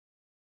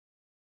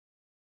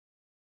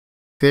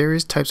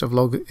Various types of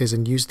logo is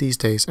in use these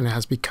days, and it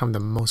has become the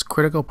most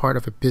critical part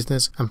of a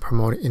business and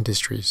promoted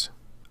industries.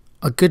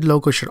 A good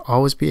logo should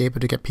always be able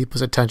to get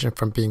people's attention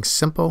from being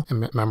simple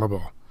and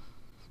memorable.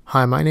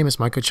 Hi, my name is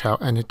Michael Chow,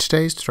 and in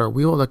today's tutorial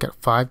we will look at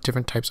 5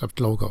 different types of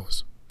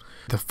logos.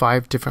 The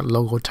 5 different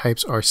logo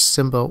types are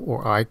symbol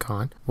or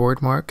icon,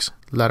 word marks,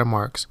 letter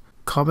marks,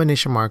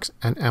 combination marks,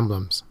 and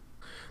emblems.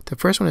 The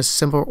first one is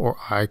symbol or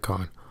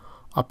icon.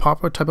 A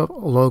popular type of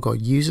logo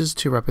uses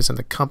to represent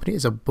the company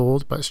is a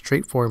bold but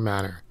straightforward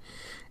manner.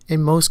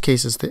 In most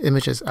cases, the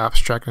image is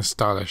abstract and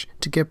stylish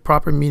to give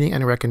proper meaning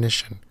and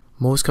recognition.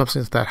 Most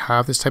companies that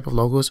have this type of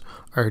logos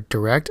are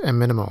direct and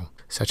minimal,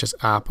 such as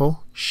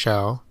Apple,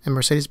 Shell, and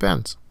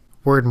Mercedes-Benz.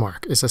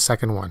 Wordmark is the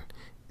second one.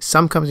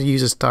 Some companies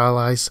use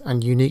stylized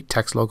and unique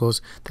text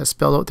logos that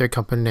spell out their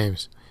company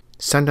names.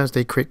 Sometimes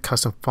they create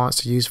custom fonts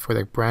to use for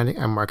their branding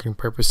and marketing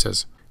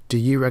purposes. Do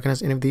you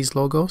recognize any of these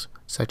logos,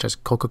 such as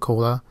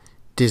Coca-Cola,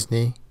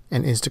 Disney,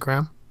 and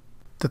Instagram?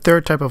 The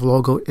third type of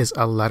logo is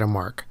a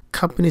lettermark.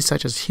 Companies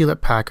such as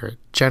Hewlett-Packard,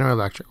 General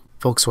Electric,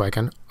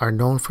 Volkswagen are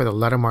known for the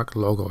lettermark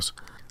logos.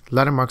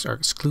 Lettermarks are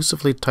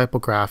exclusively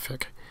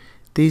typographic.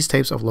 These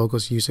types of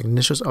logos use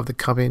initials of the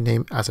company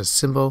name as a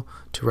symbol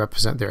to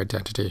represent their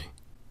identity.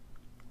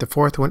 The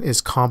fourth one is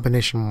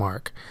combination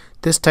mark.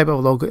 This type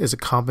of logo is a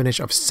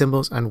combination of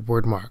symbols and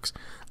word marks.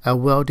 A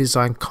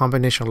well-designed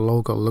combination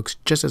logo looks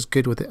just as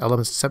good with the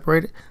elements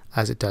separated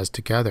as it does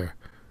together.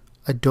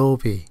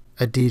 Adobe,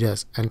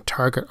 Adidas, and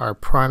Target are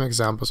prime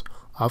examples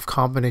of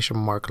combination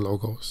mark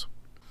logos.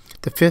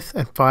 The fifth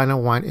and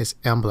final one is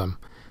emblem.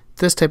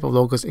 This type of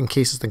logo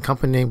encases the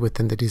company name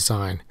within the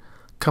design.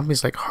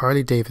 Companies like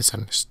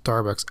Harley-Davidson,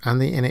 Starbucks,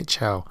 and the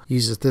NHL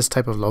uses this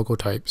type of logo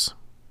types.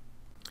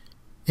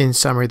 In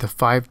summary, the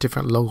 5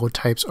 different logo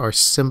types are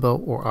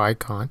symbol or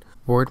icon,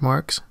 word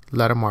marks,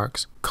 letter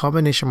marks,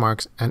 combination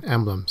marks, and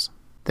emblems.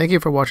 Thank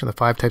you for watching the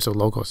 5 types of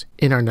logos.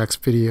 In our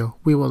next video,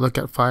 we will look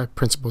at 5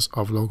 principles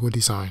of logo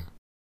design.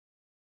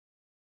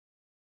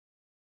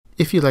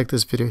 If you like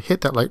this video,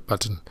 hit that like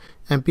button,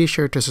 and be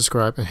sure to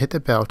subscribe and hit the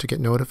bell to get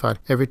notified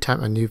every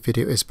time a new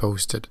video is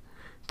posted.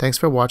 Thanks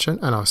for watching,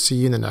 and I'll see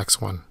you in the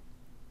next one.